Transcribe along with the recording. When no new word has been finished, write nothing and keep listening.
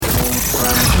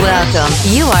Welcome.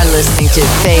 You are listening to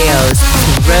Feo's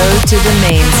Road to the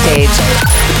Main Stage.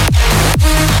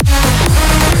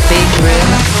 Big room,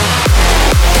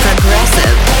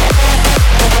 progressive,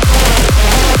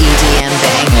 EDM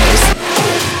bangers.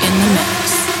 In the mix.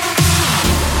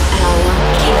 Our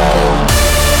Kingdom.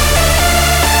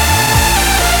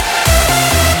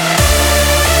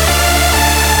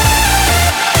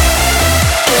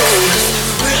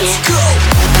 Let's go!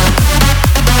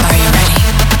 Are you ready?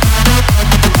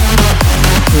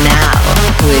 Now,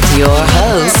 with your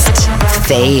host,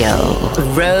 Feo.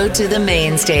 Road to the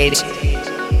Main Stage.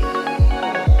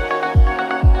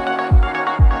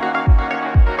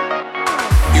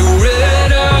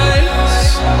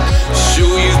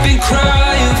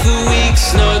 Crying for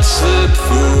weeks, not slept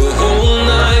for a whole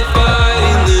night,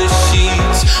 fighting the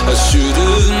sheets. I should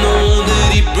have known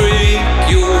that he'd break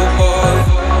your heart.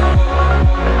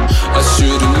 I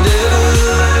should have never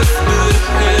left, but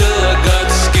hell, I got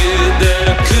scared that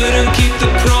I couldn't keep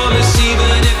the promise,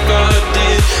 even if I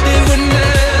did. It would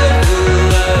never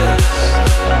last.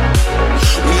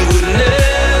 We would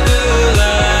never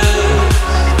last.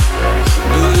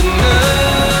 But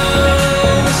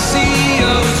now I see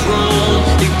I was wrong.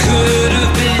 It could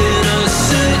have been us,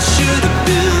 and it should have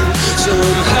been.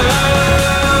 Somehow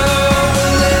I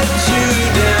let you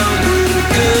down, but I'm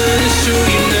gonna show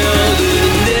you now that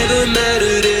it never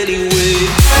mattered anyway.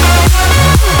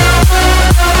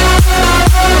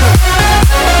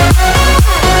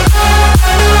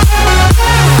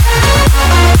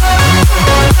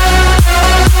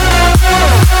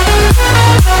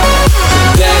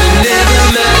 That it never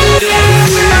mattered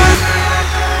anyway.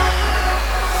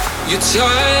 Your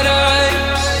tired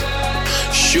eyes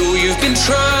show you've been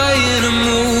trying to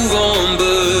move on,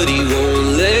 but he won't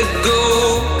let go.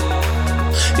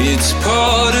 It's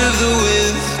part of the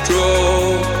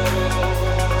withdrawal.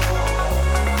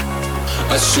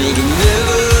 I should have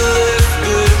never left,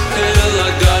 but hell, I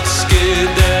got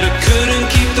scared that I couldn't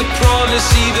keep the promise,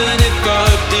 even if I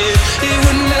did. It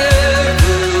would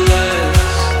never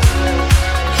last.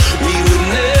 We would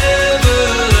never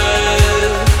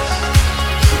last.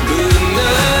 But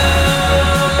now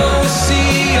I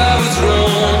see I was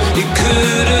wrong. It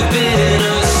could have been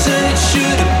us, and it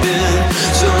should have been.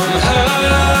 Somehow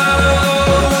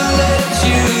I let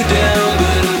you down,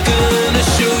 but I'm gonna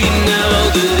show you now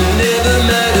that it never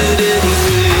mattered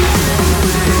anyway.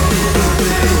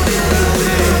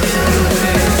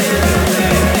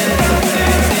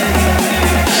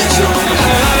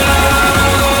 Somehow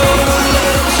I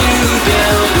let you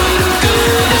down, but I'm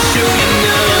gonna show you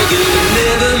now that it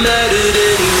never mattered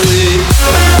anyway.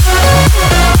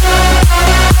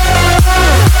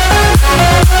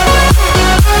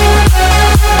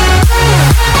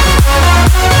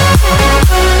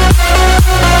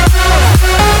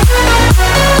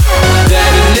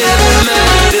 That it never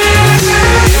mattered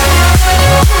anyway.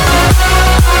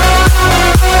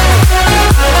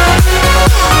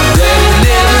 That it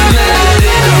never mattered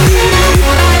anyway.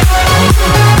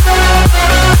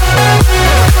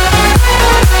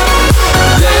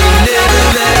 That it never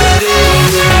mattered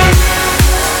anyway.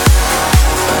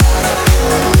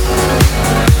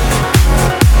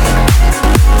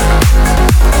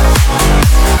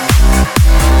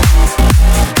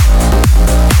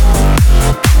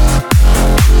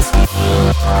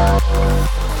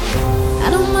 I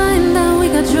don't mind that we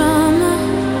got drama.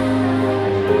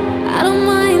 I don't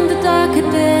mind the darker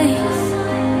days.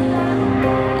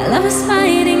 I love us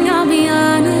fighting, I'll be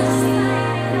honest.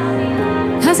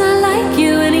 'Cause I like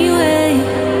you anyway.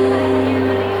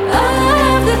 All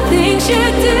of the things you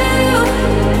do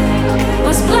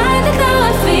was blinded, now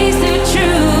I face the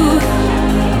truth.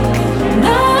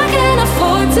 No, I can't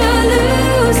afford to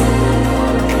lose.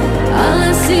 All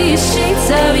I see is shapes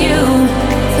of you.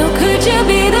 So could you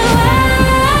be the one?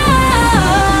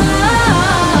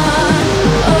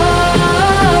 Oh,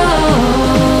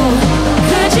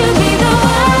 could you be the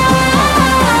one?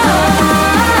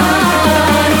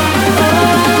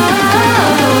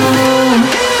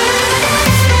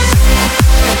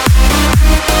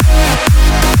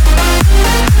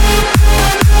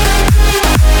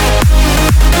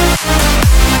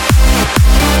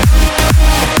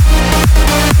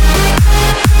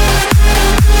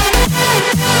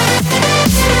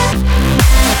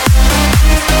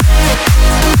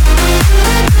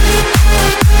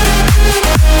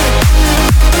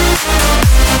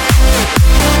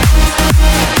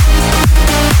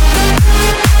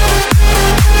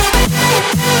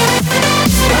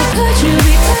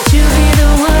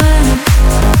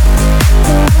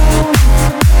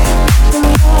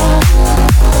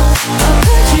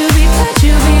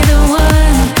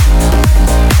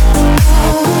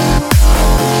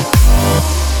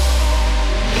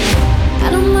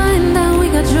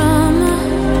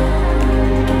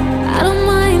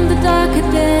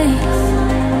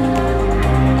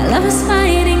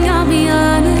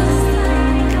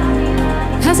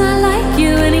 'cause I like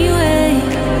you anyway.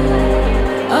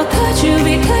 Or could you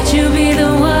be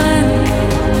the one?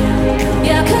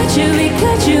 Yeah, could you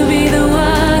be the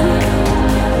one?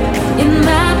 In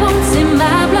my bones, in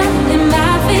my blood, in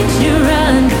my veins you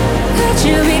run. Could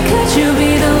you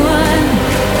be the one?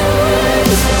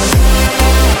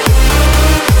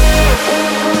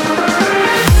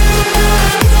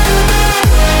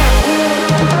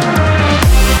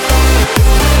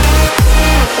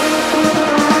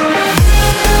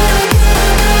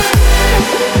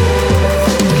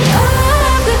 All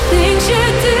of the things you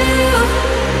do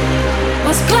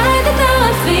was blinded, now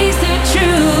I face the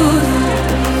truth.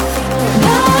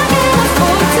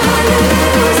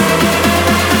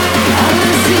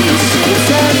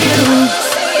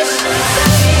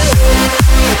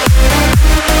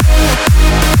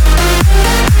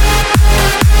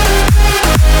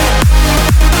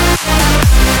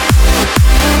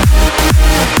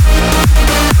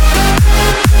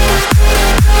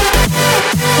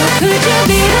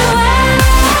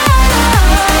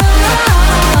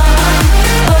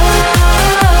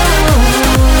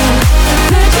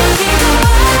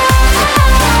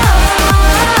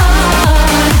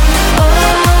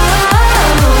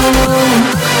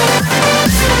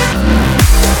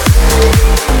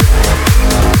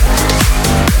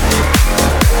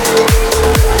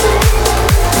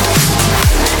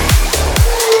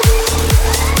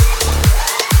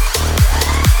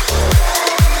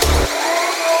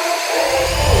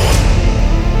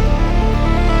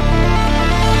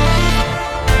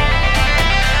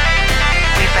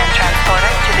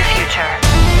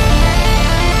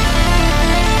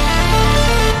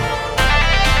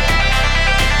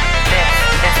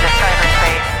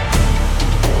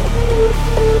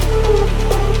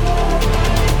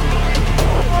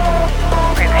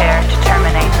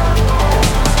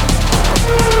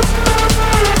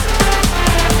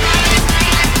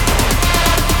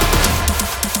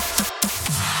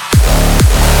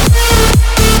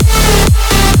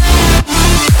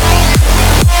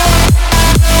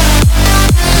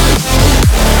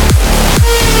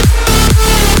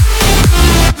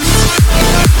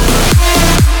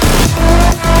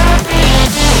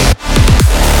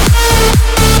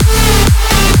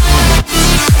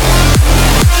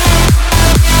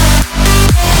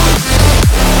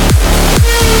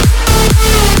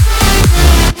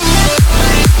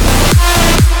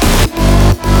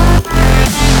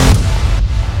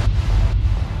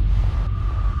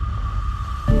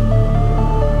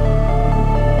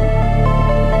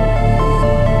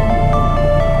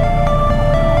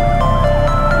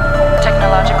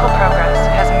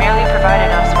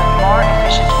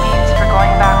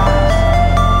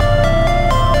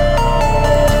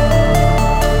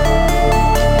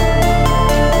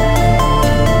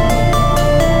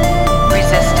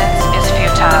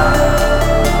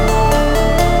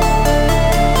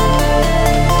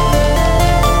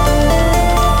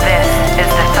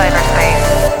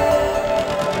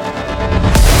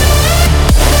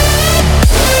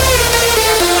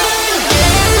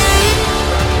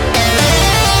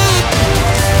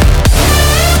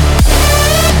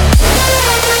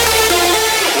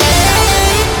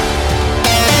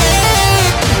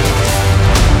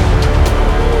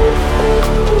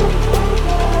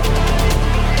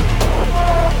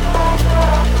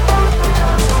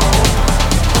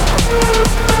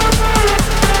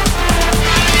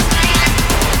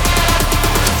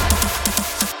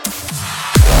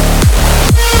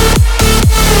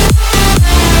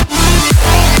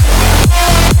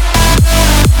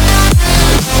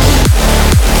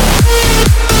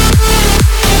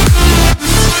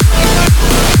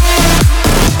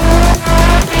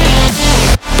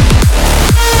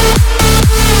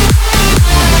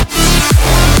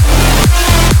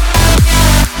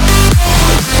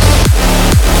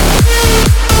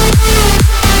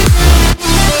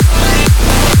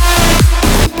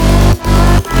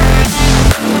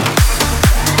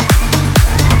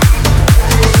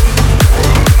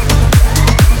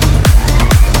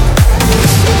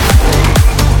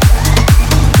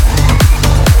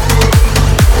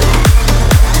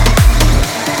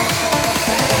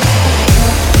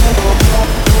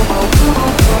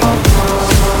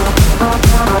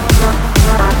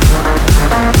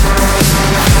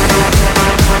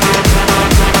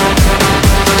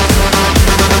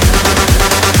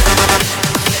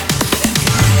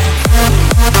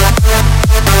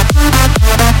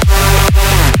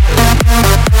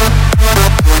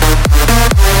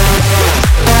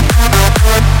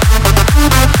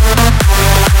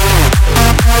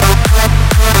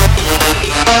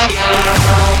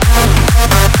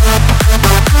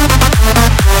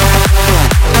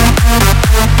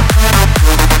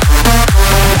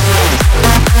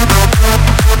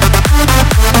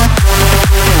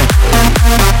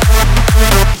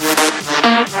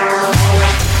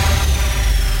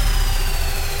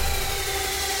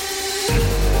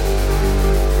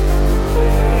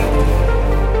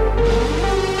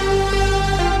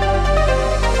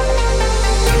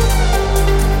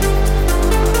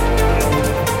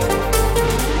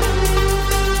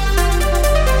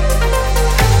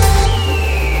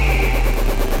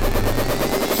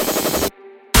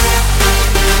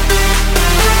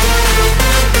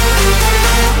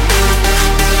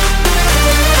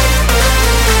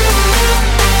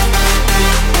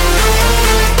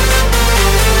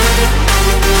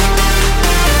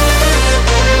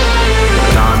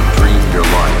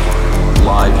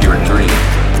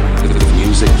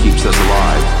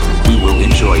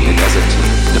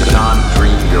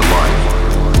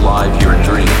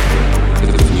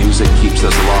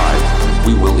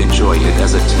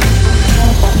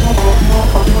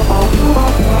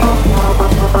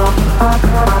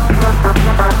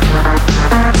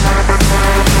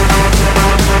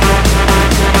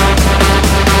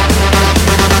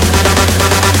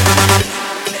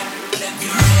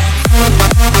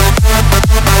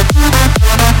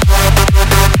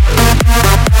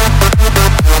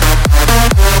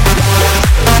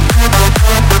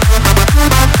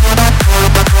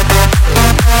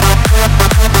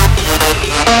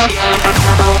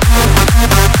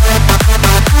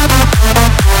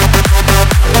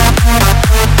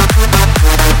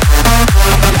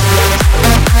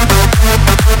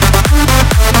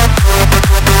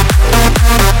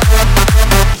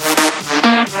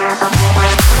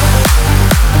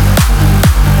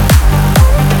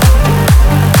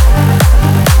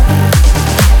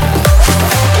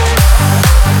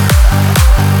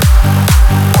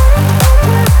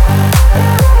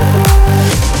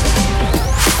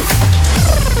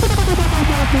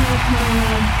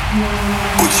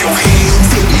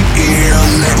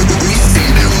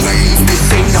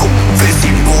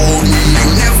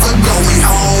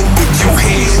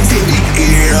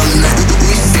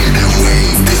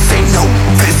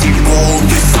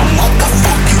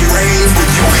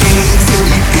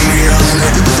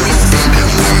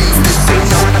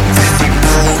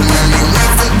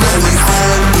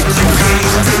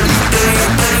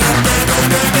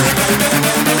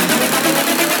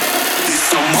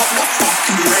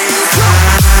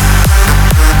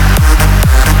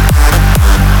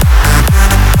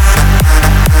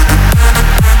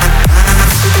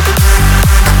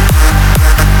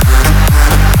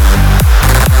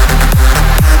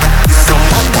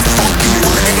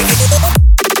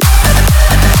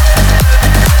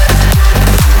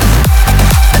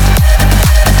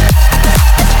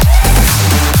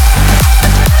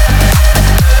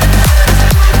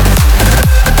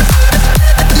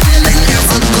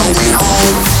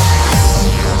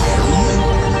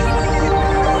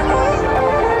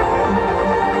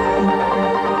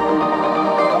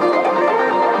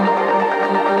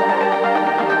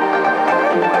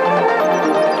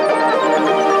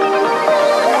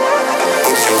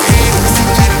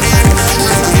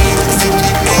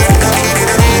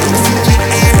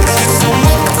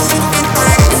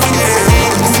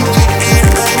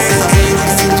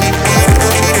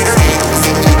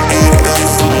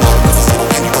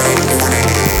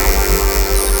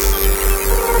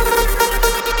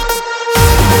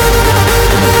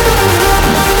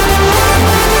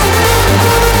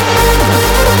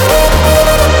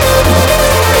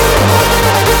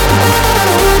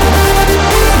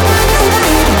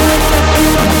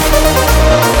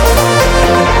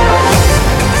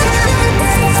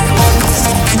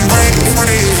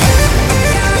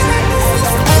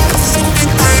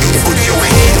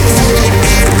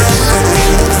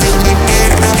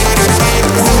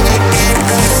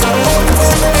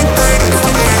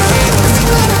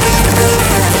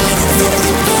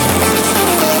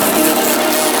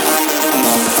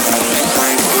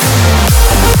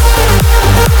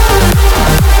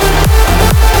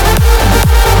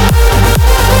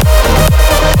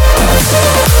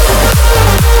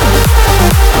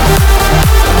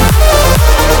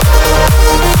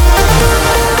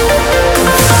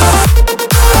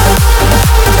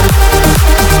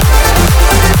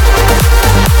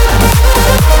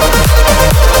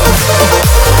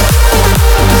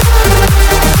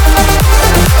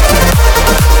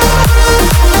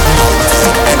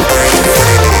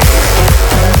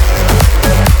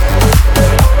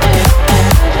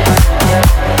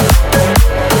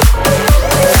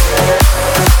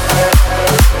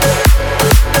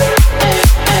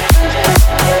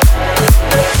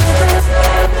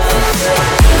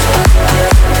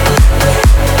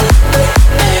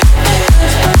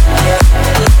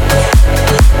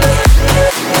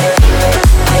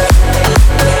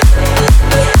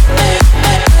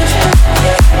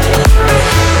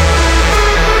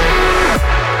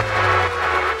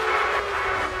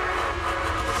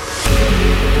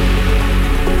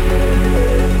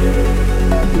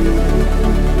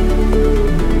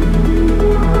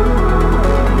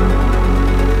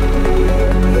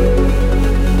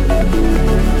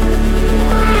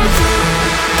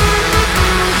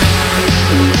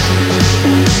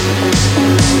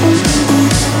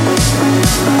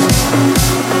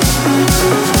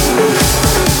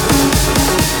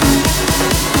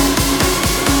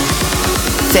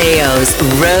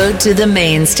 Theo's Road to the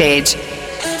Main Stage.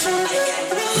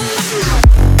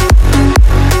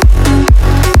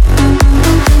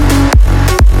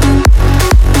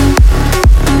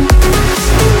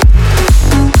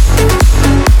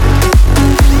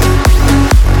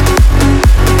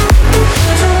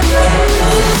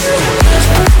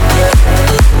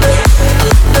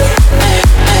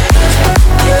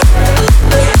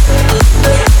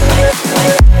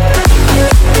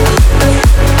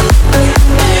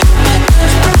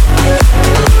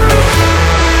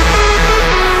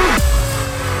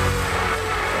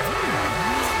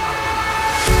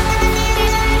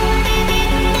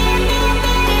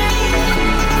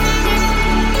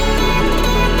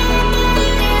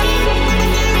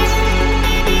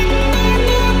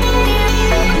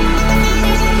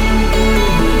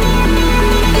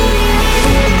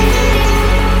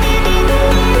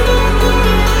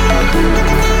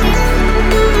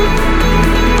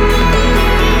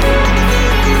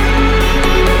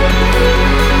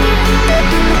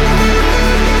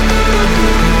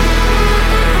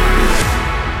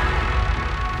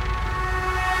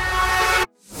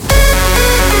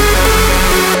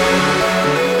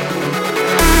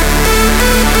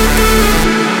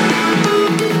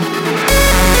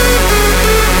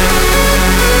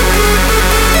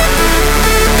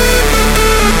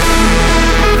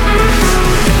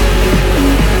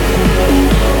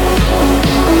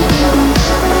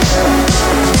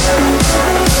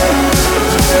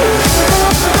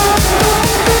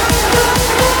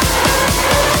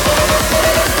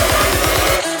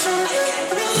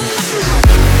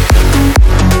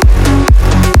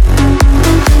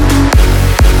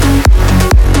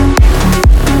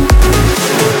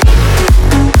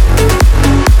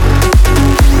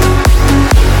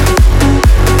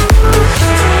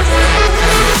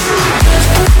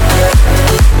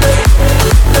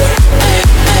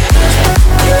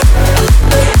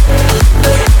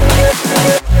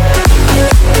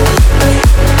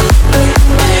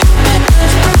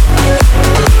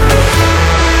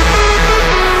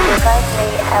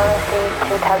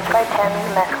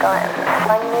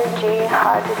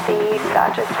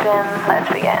 Dodger spin, let's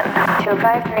begin.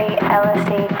 253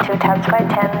 LSD, 2 times by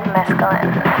 10 mescaline.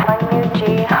 1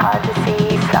 UG, hard to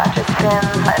see, Dodger spin,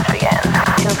 let's begin.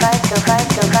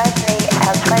 2525253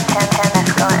 times by 10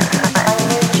 mescaline. 1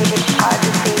 UG, hard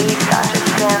to see, Dodger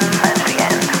spin, let's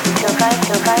begin.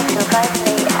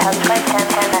 2525253 times by 10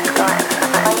 mescaline.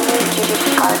 1 UG,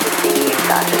 hard to see,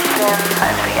 Dodger spin,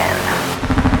 let's begin.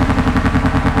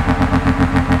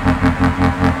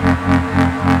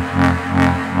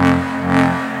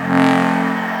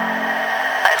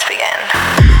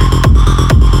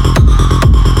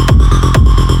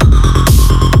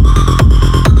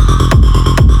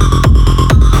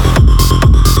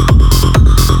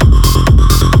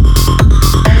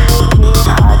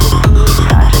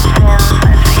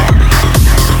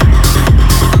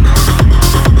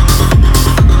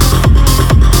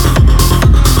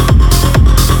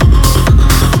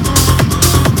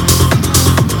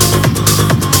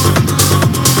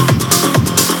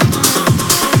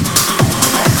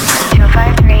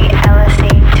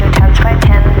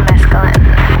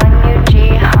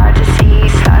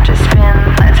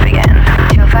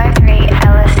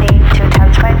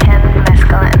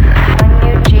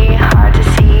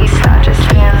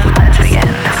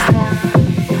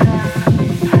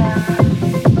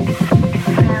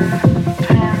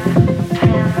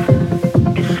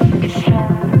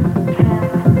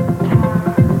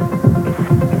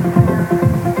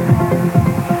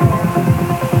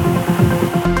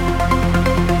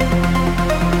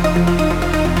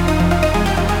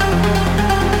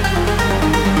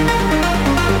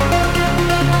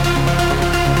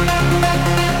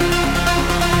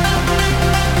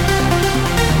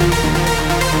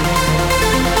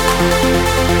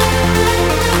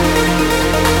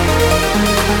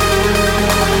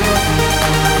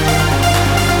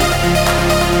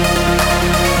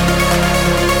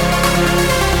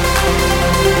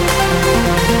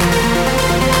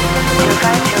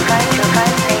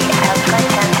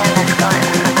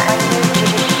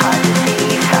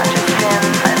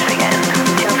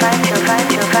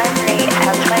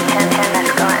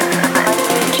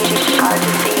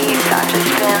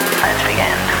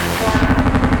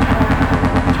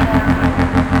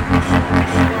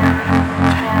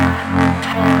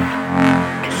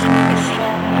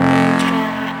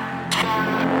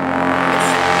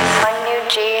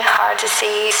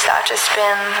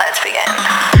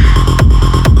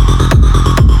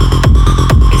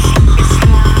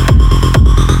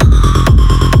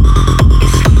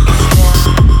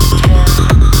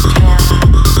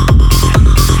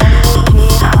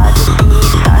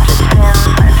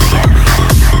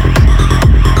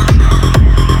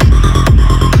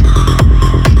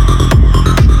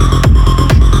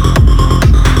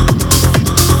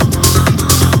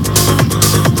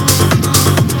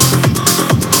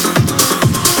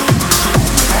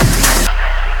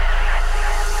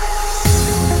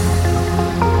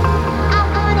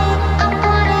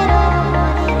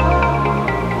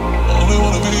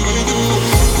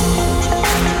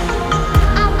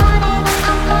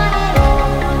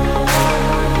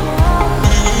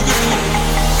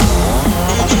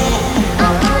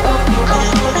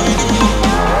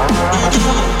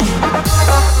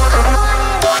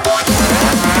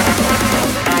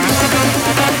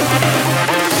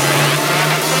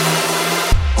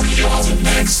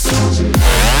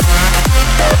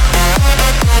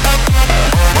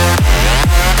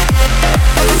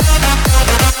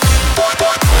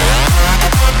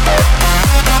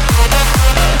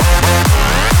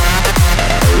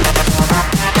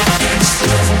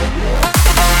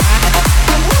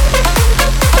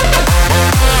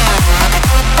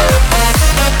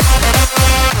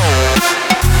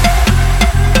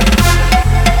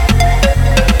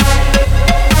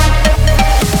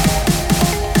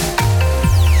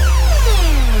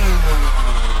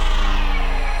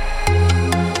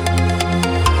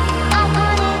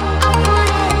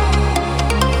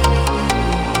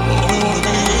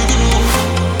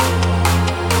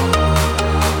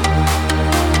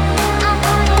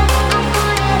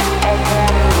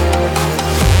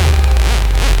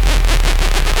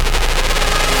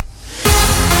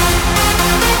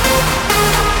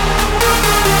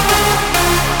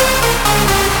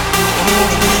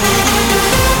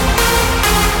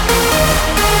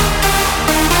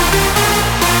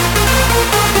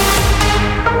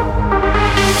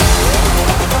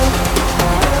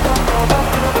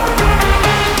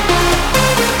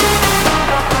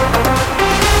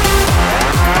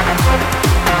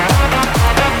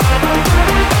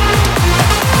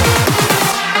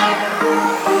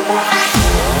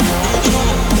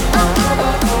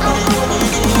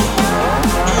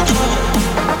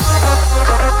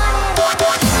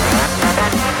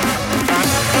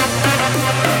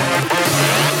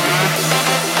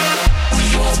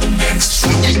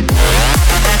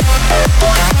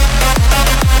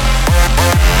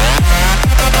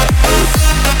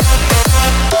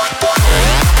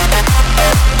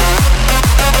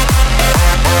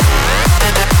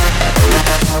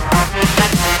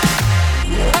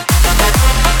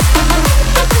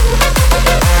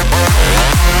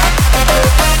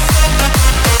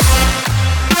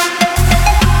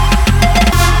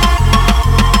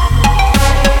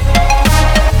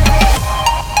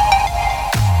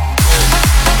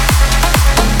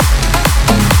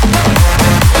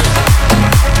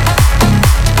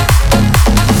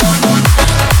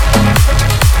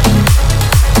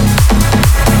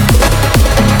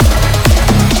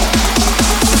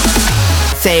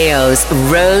 Theo's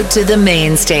Road to the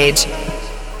Main Stage.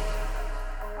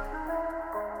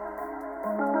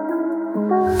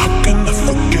 How can I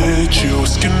forget you?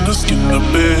 Skin to skin, I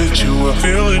bet you are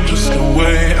feeling just the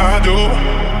way I do.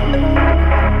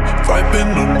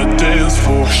 Vibing on the dance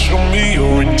floor, show me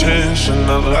your intention.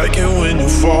 I like it when you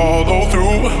follow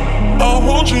through. I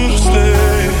want you to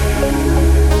stay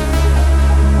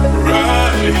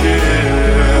right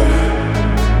here.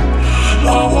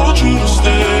 I want you to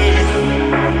stay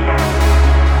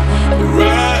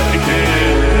right here.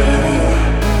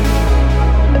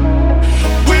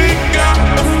 We got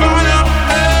the fire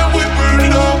and we burn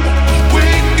it up. We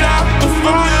got the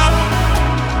fire,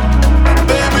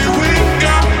 baby. We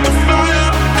got the fire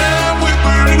and we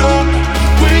burn it up.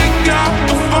 We got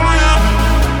the fire.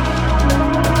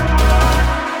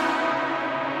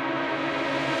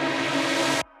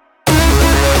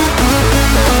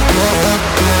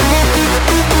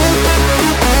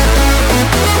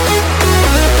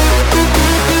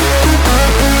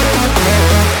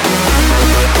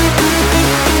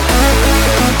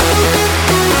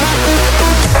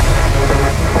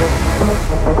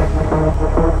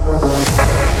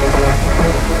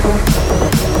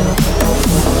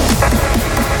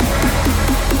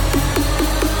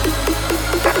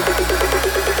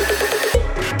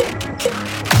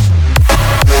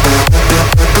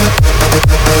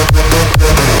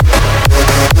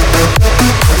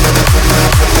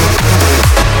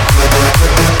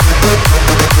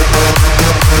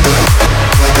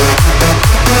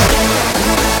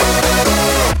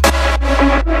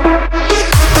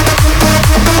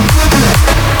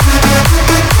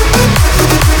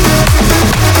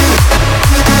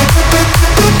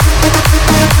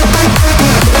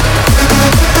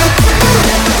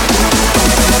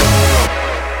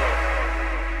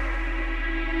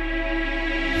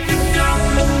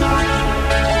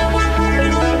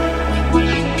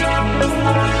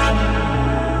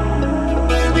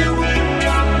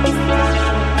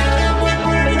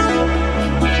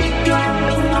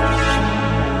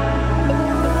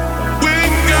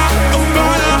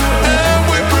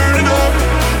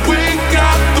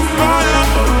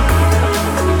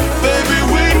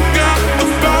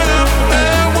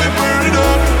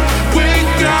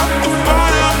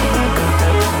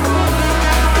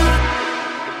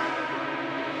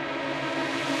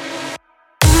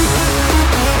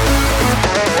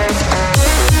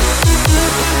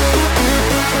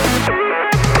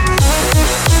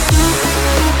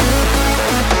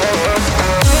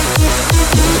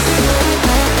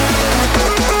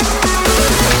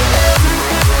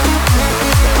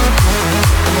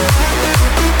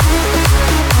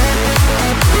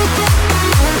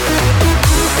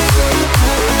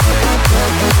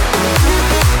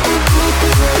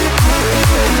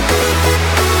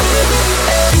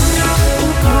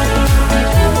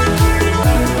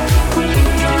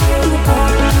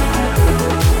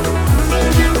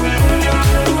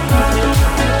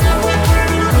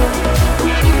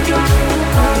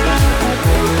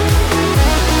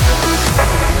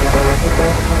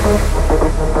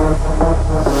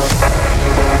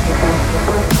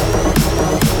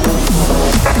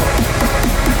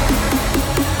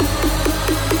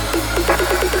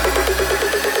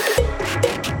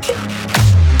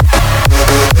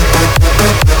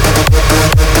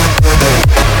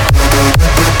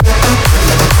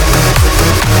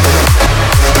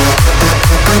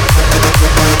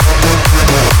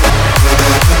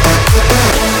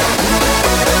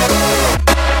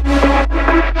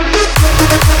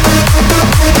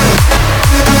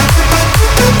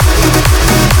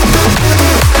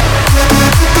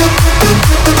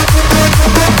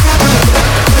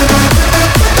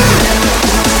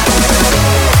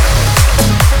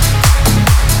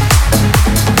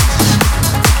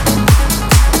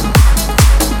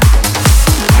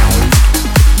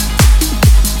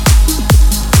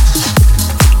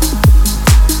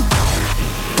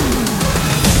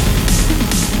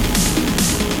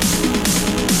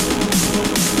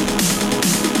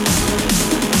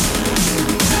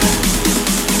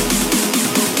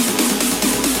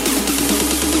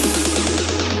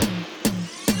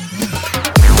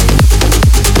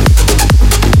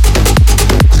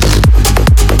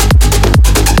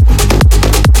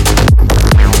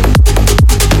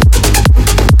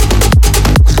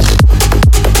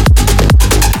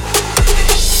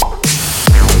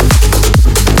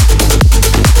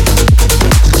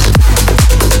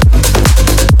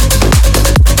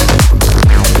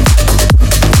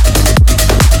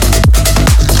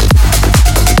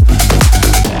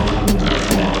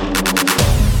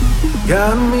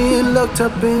 Got me locked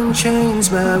up in chains,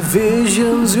 my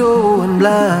vision's going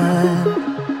blind.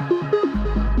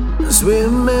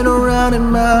 Swimming around in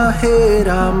my head,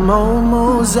 I'm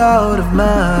almost out of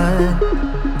mind.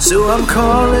 So I'm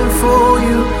calling for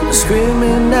you,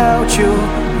 screaming out your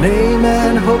name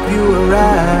and hope you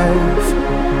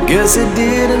arrive. Guess it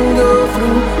didn't go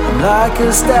through, I'm like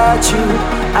a statue,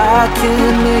 I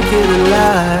can't make it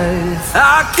alive.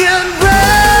 I can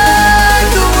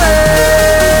break away.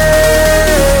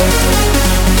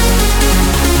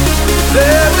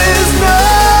 There is no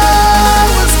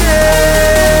escape.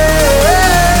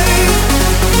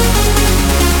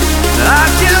 I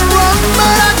can run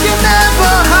but I can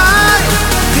never hide.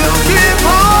 You keep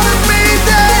holding me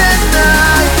day and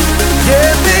night.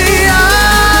 Get me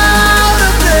out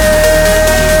of this.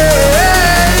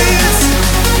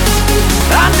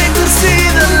 I need to see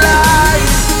the light.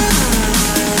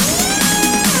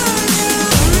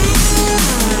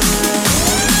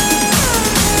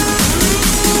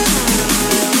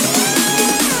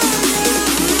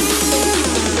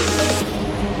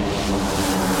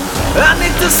 I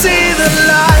need to see the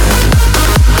light.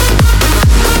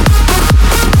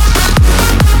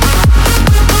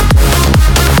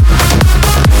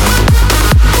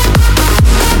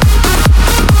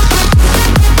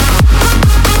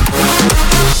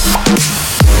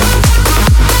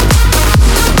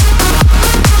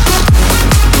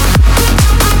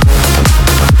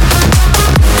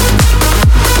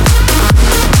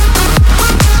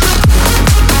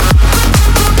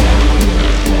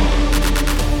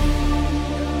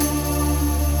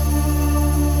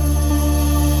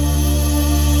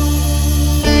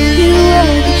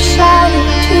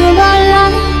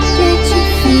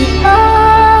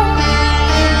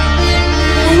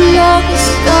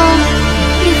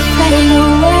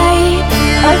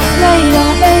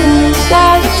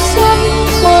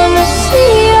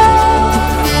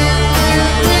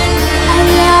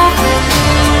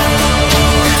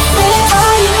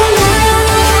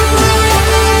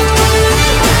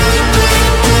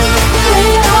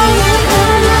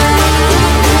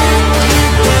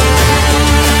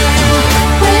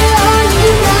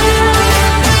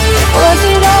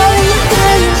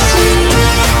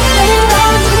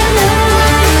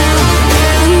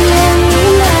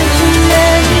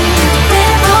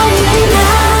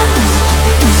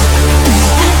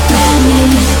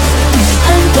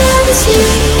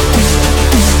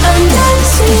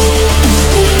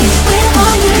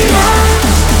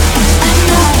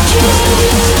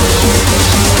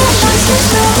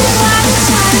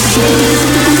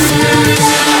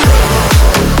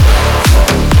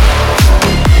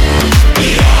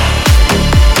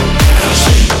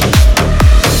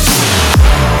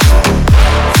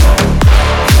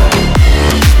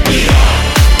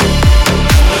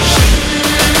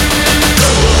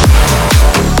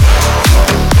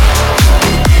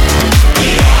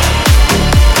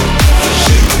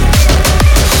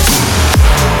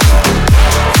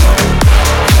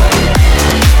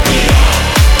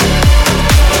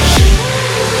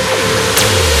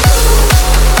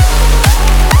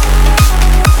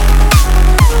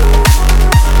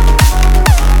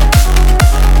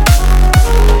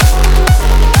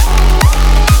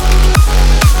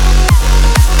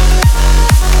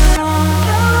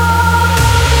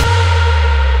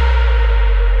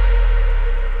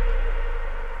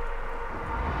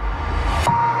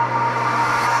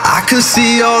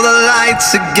 See all the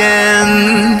lights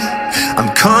again. I'm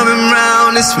coming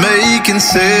round, it's making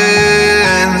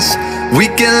sense. We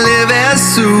can live as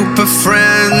super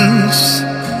friends,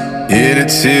 in it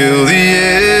till the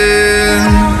end.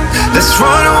 Let's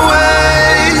run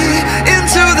away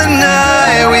into the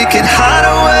night. We can hide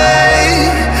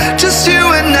away, just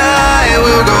you and I.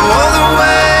 We'll go all the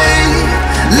way,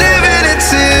 living it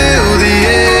till the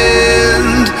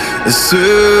end. The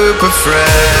super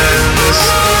friends.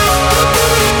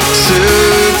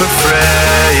 Super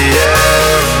friends,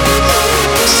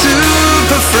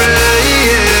 super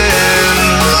friends,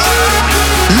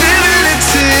 living it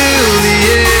till the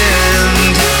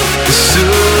end. The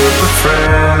super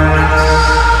friends.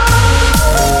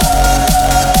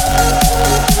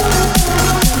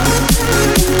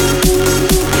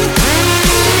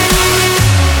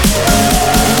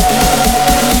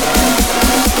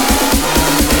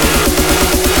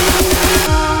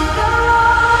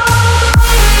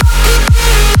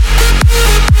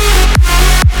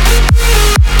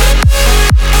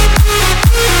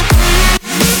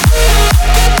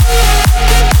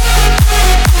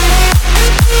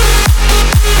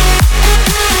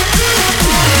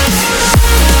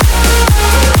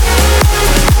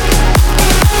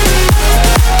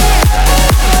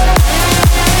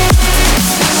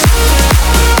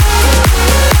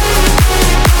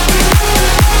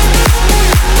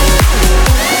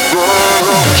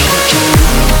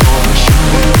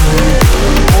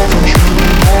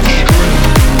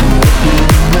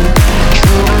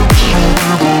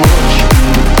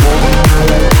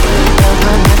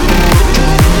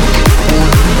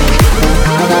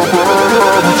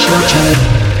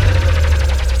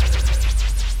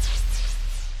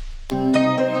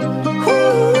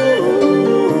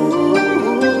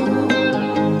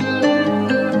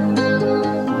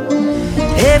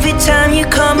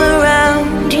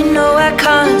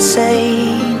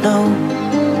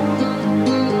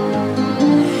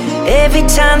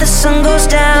 time the sun goes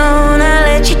down, I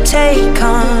let you take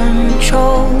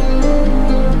control.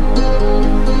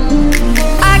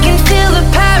 I can feel the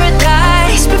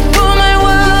paradise before my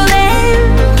world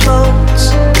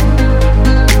implodes.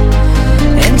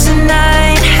 And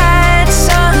tonight had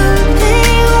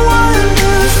something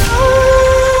wonderful.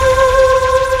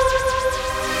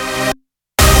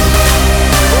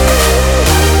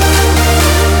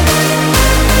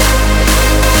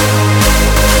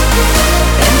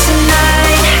 And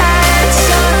tonight had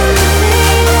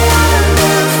something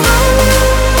wonderful.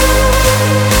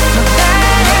 Not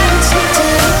bad habits lead to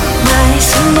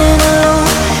nice and alone.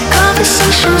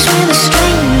 Conversations with a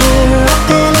stranger, up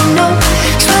in a note.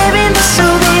 Swearing this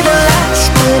will be the last,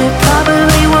 but it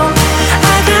probably won't.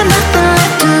 I got nothing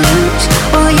left to lose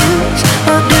or use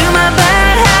or do. My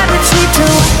bad habits lead to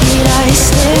white eyes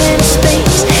stare into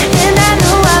space, and I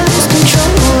know I lose control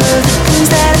of the things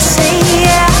that I say.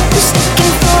 Yeah, I'm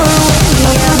sticking for a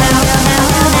while now.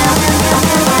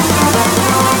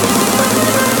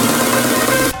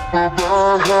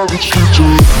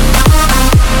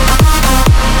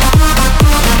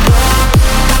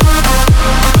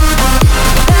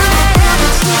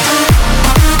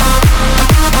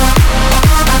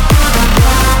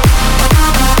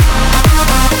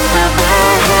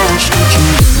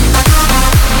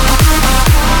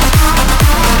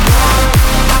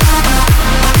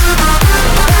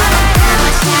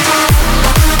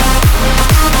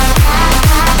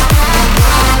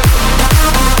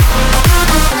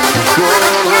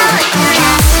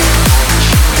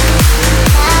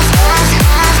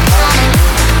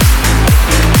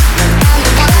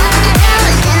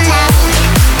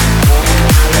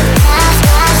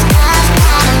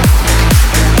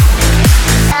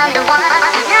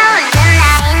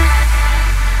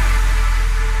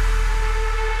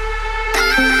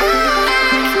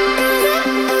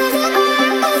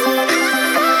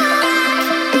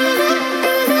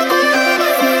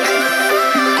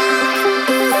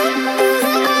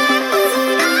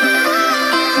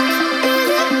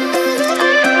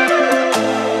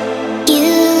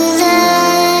 You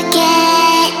look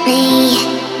at me.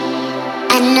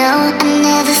 I know I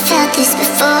never felt this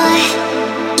before.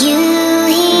 You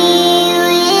here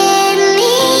with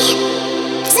me,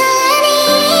 sunny.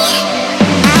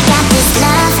 I got this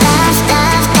love, love,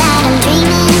 love that I'm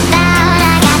dreaming about.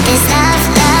 I got this love,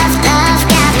 love, love,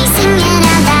 got me singing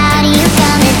out loud. You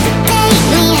come and take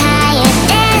me higher.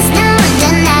 There's no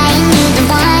denying you the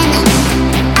one.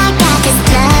 I got this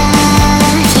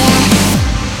love, yeah.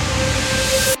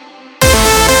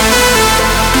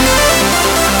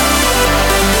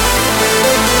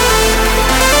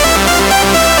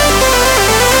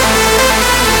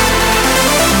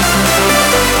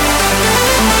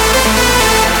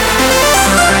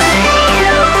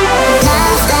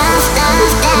 Love, love,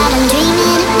 love that I'm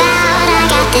dreaming about. I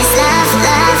got this love,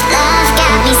 love, love,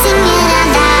 got me singing out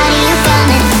loud. You come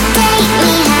and take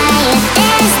me higher.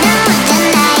 There's no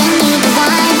denying you the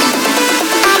one.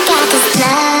 I got this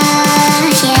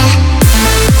love, yeah.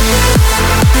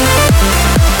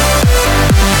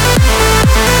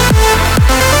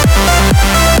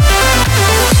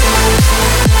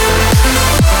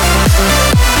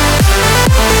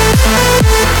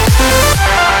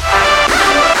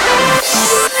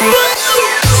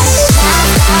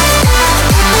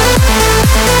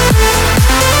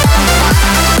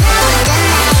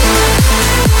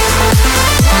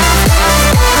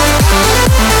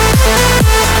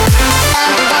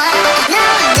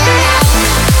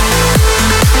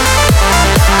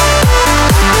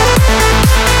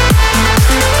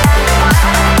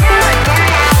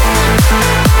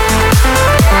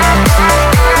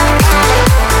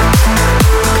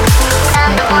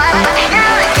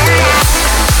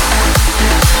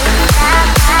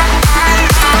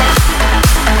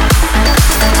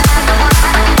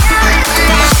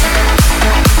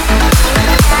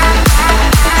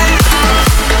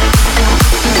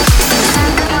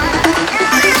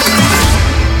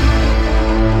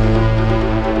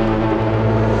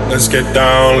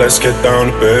 Let's get down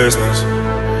to business.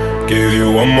 Give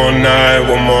you one more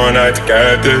night to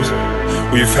get this.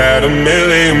 We've had a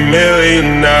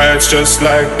million nights just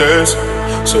like this.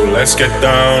 So let's get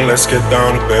down to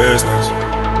business.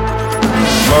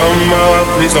 Mama,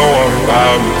 please don't worry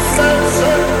about me.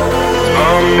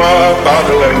 I'm about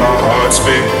to let my heart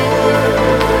speak.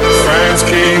 Friends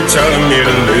keep telling me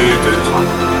to leave this.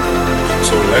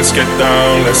 So let's get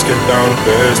down to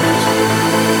business.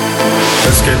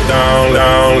 Let's get down,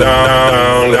 down, down,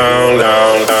 down, down,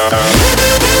 down, down.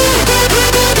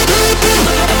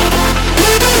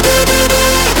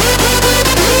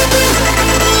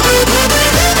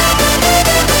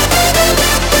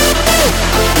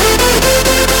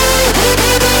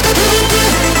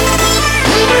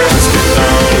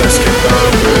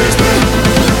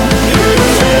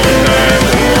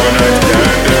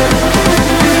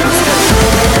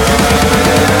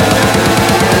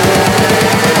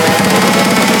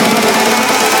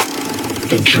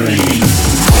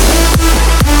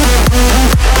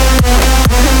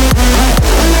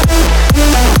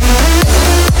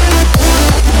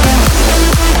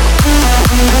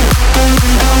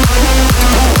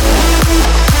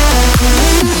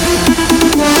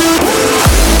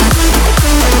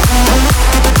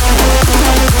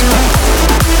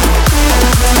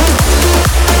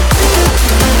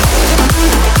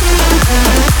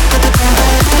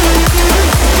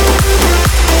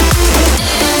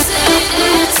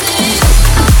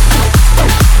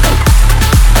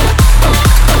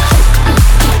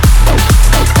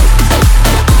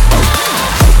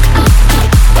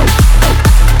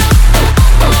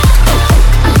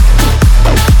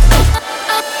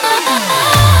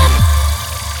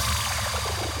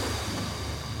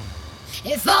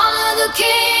 If all of the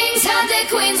kings had their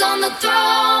queens on the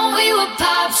throne, we would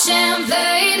pop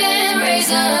champagne and raise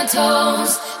a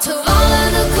toast to all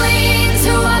of the queens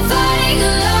who are fighting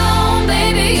alone.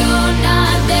 Baby, you're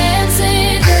not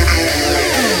dancing.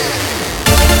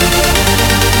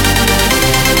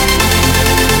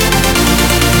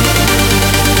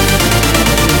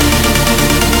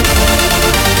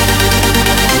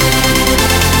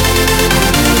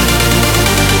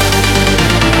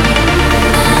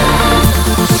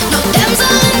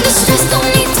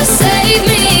 Save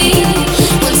me.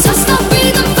 Once I stop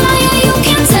breathing fire, you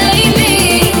can't take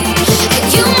me.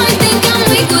 And you might think I'm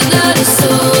weak without a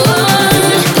soul,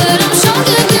 but I'm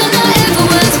stronger than I ever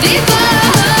was before.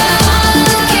 All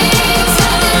the kings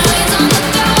had their queens on the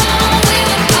throne. We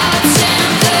would pop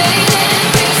champagne and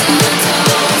raise a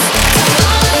toast to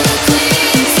all of the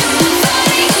queens who are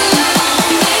fighting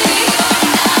alone. Baby, you're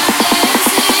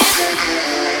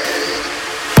not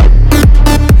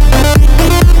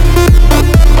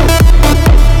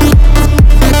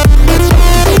dancing.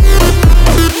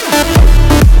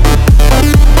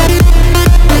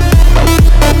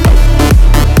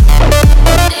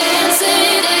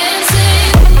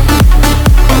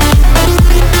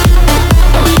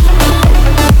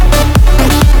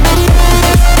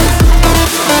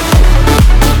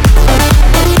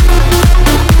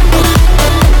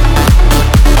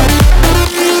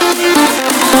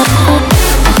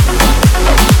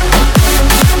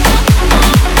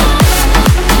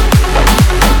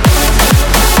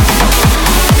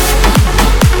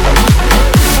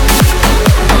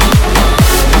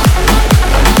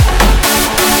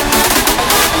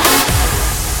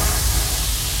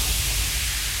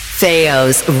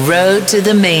 Theo's Road to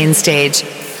the Main Stage.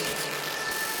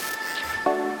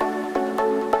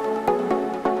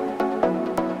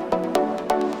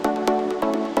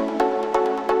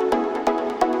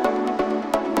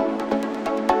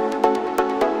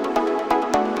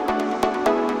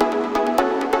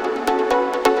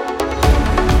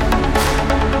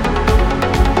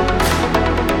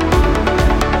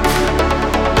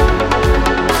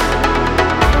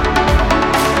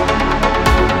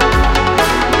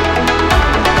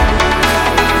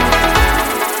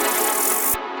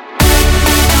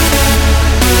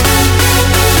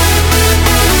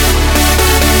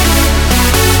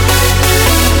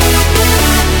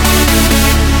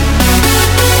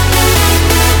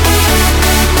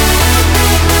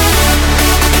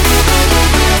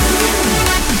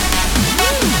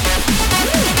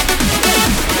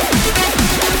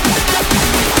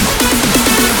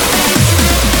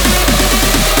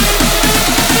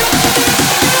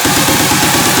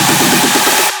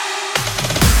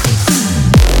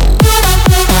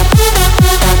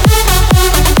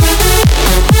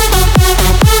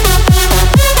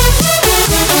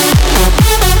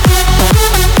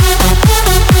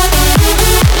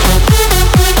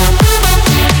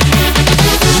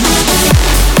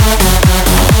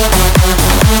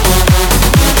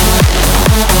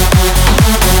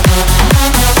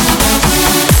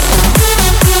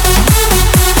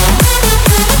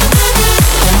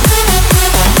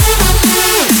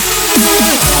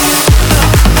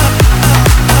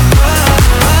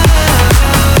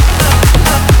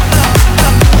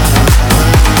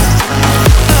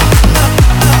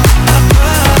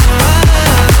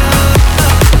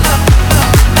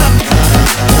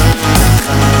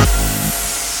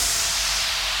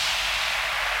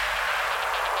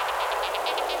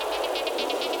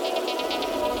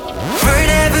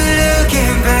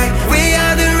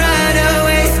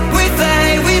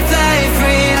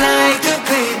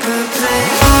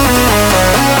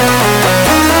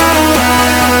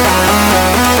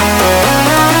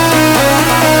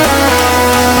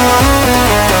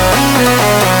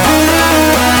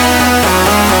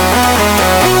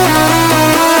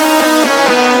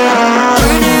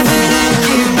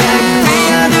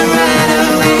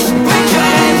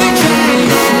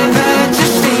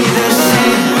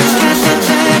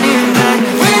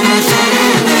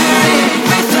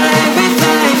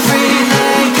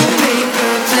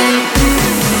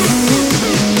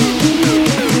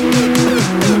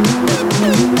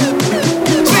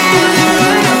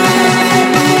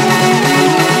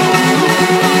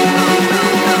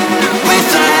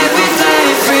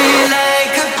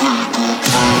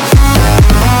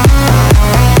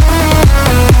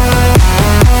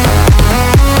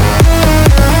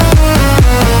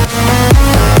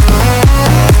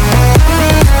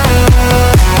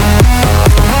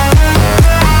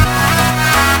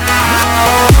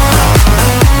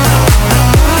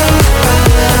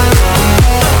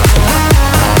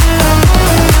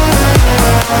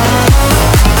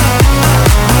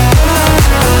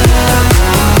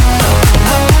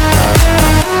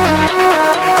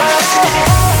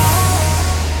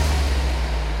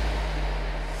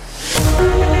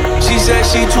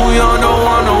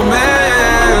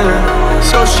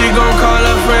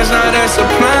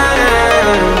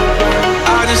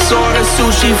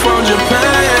 she from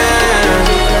Japan.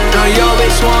 Now yo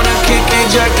bitch wanna kick it,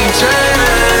 Jackie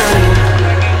Chan.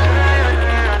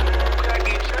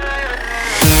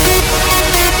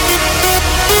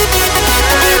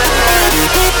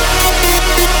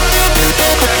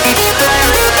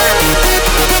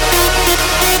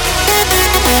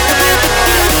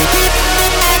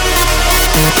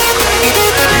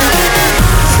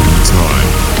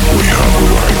 We have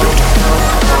arrived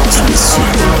to the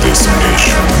single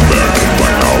destination marked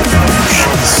by our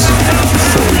emotions.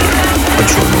 Euphoria,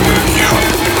 adrenaline,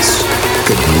 happiness.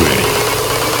 Get ready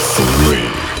for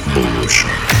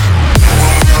revolution.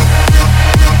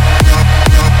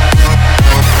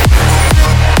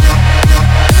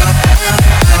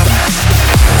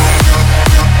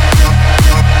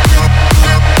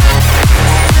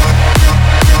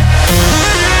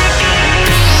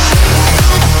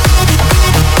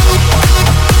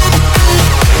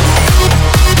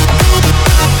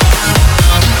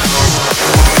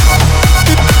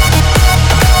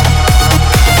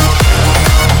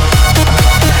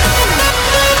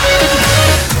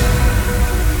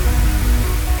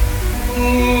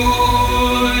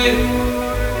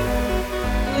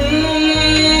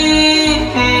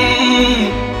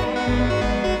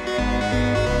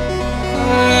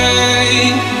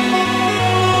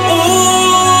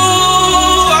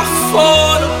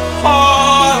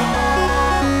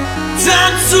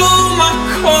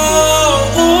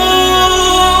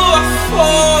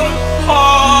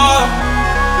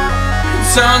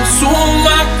 Down to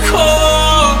my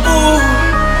core, ooh,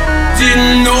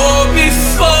 didn't know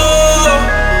before.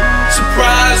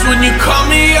 Surprised when you call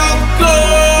me off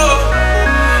guard.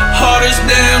 Hardest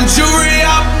damn jewelry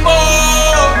I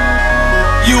bought.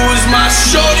 You was my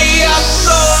shorty I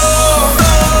thought.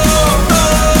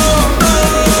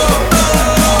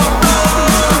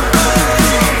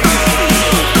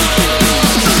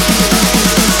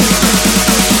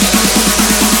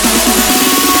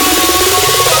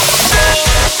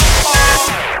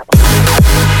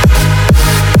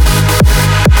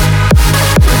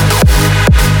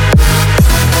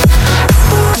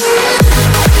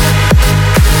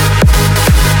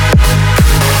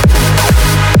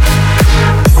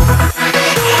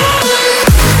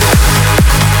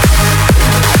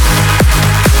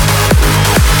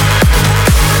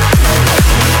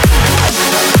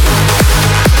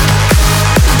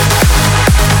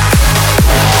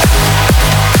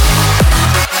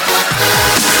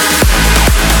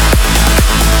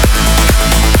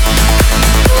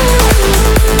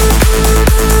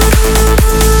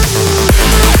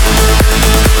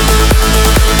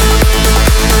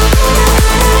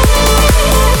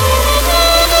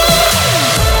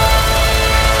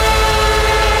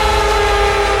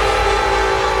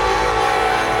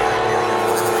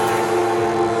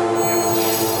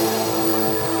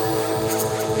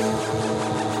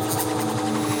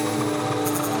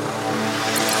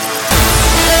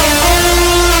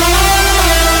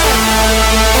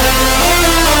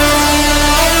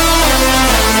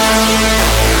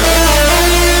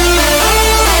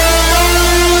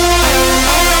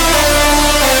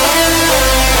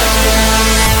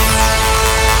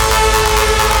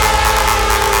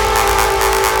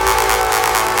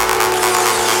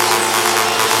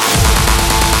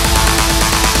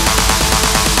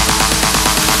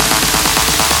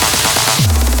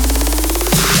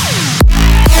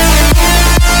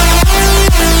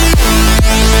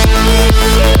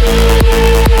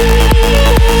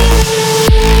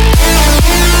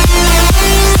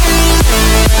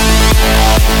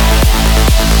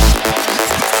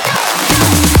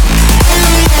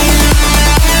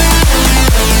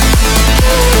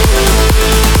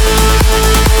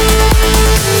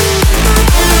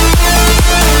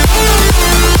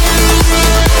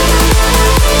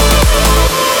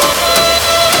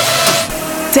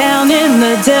 Down in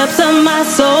the depths of my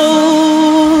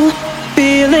soul,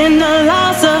 feeling the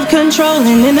loss of control,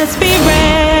 and in the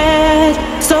spirit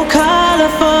so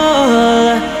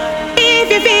colorful.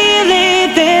 If you feel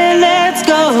it, then let's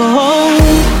go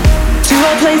to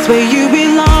a place where you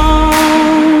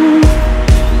belong.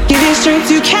 Give you strength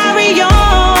to carry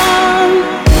on.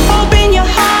 Open your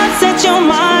heart, set your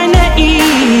mind at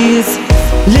ease.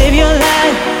 Live your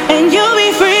life and you'll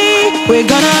be free. We're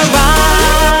gonna rise.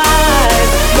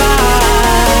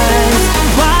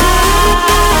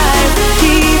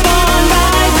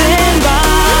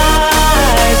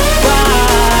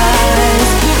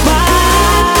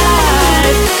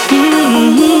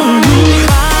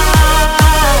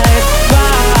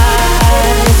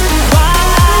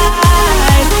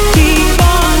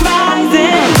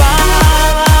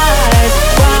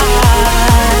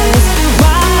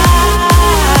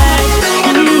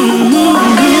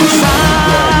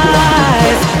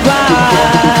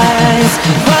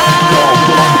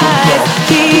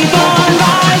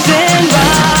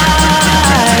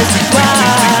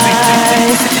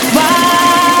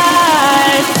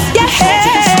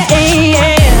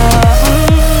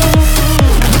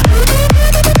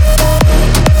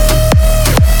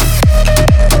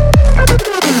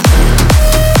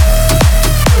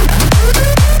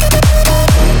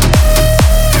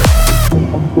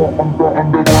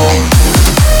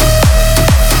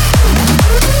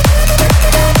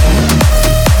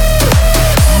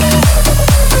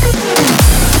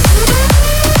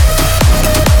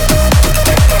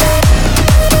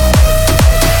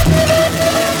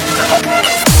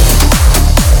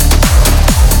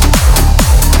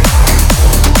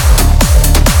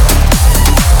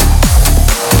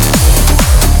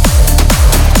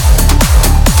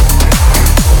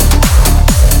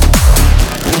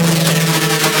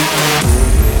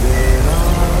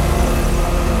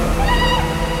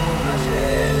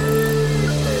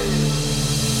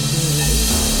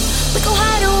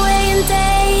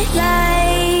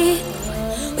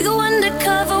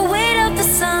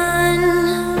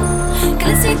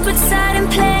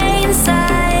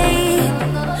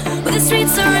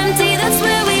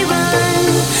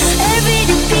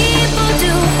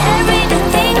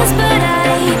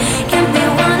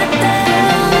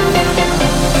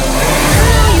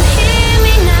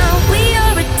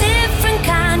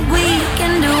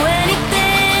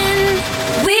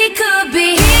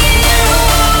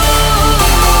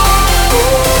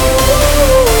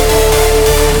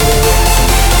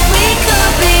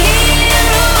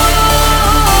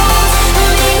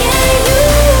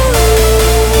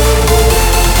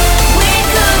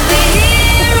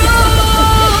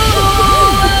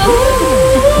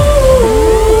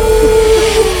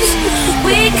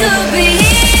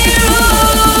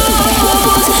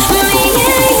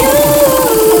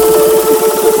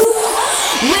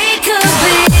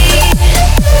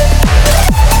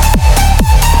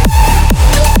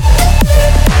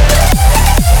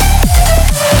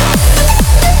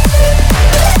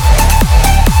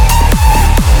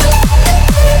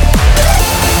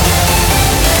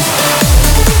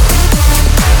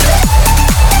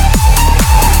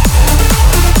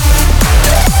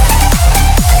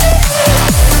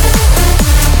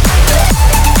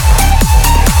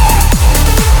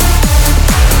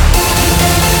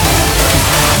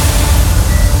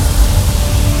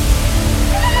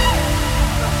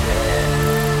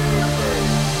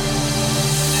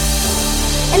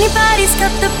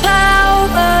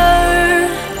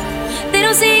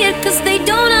 'cause they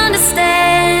don't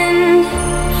understand.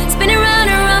 Spinning round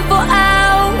and round for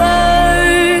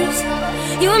hours.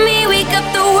 You and me, we got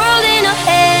the world in our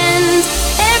hands.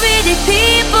 Everyday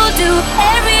people do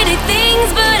everyday things,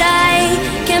 but I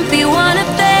can't be one of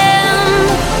them.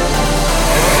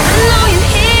 I know you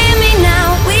hear me now.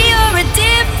 We are a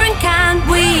different kind.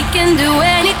 We can do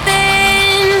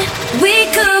anything. We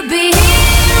could be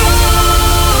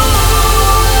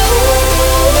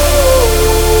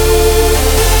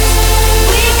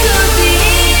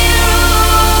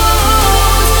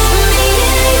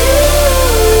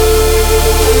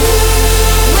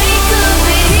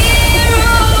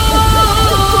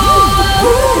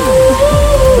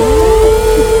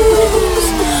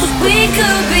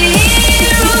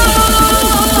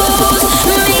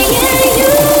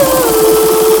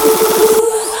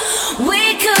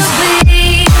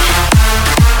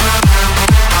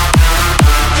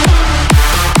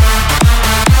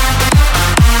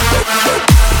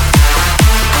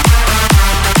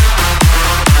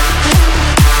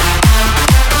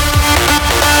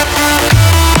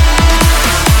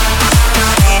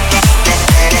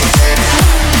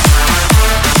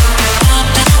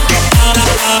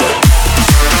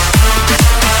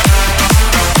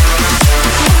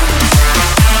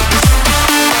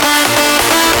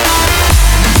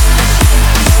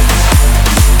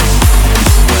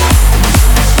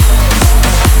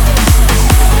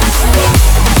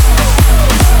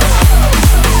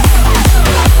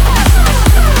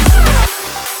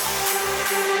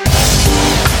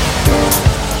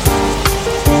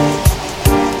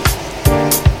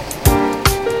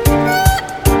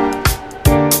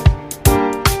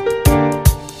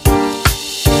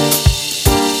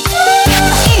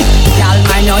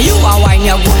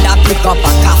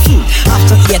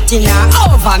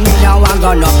over me now I'm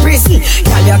gonna prison.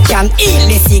 Girl, you can heal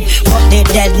the sick, but the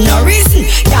dead no reason.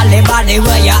 Girl, the body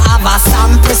where you have a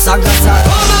sample, so go so.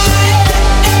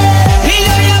 Me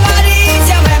know your body is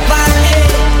your weapon.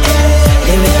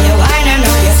 The way you whine, I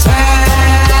know you swear.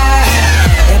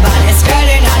 The body's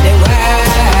curling on the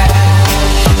world.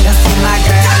 You see my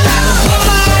girl,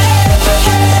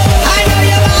 I know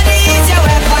your body is your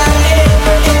weapon.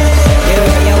 The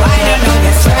way you whine, I know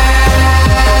you swear.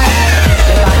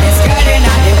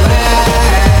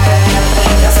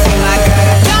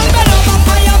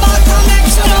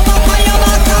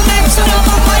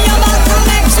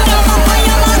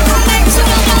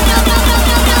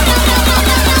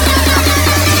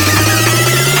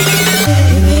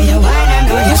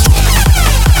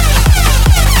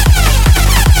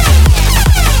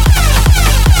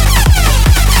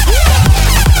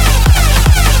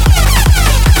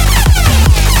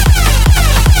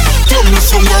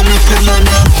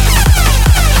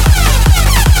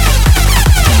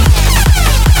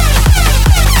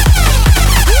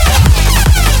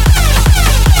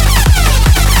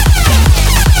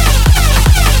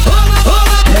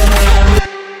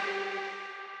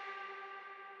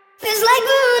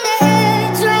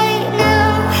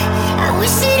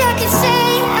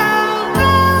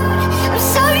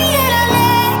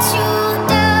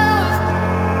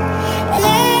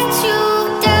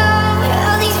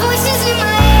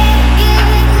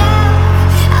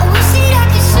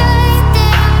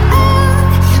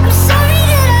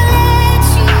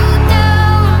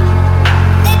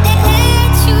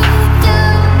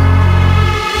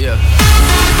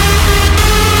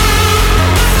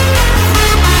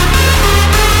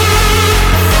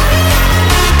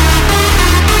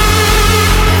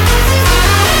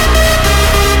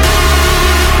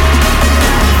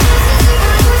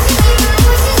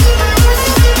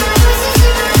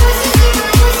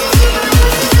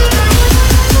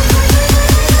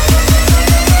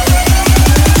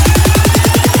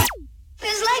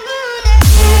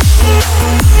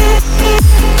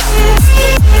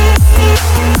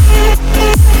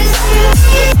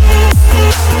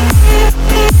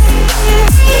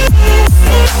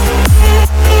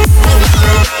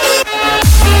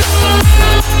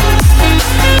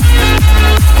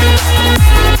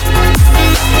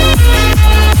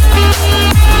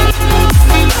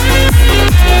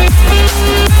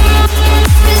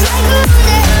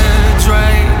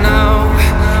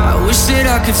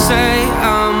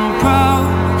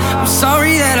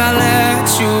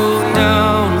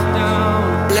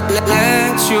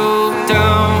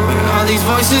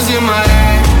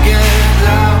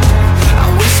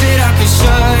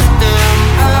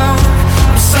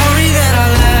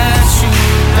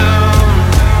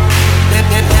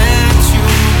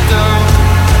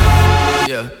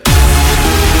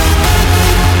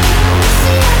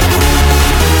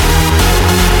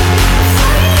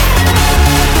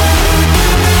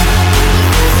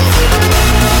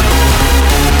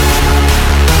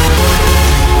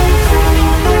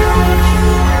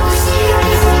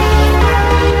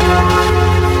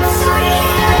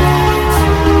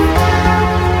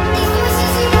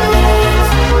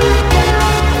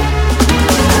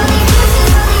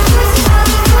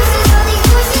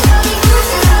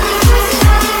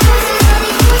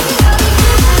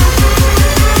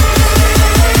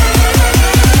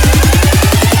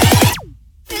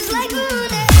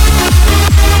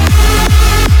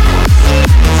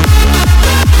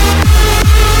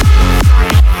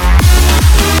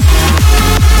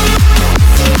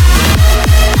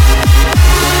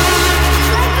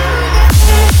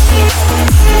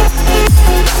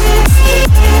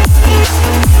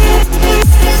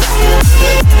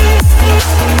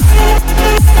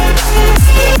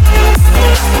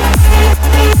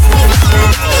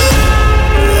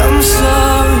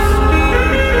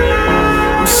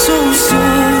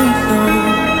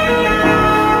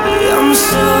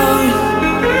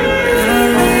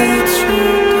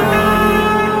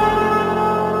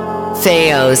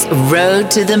 Theo's Road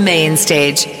to the Main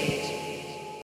Stage.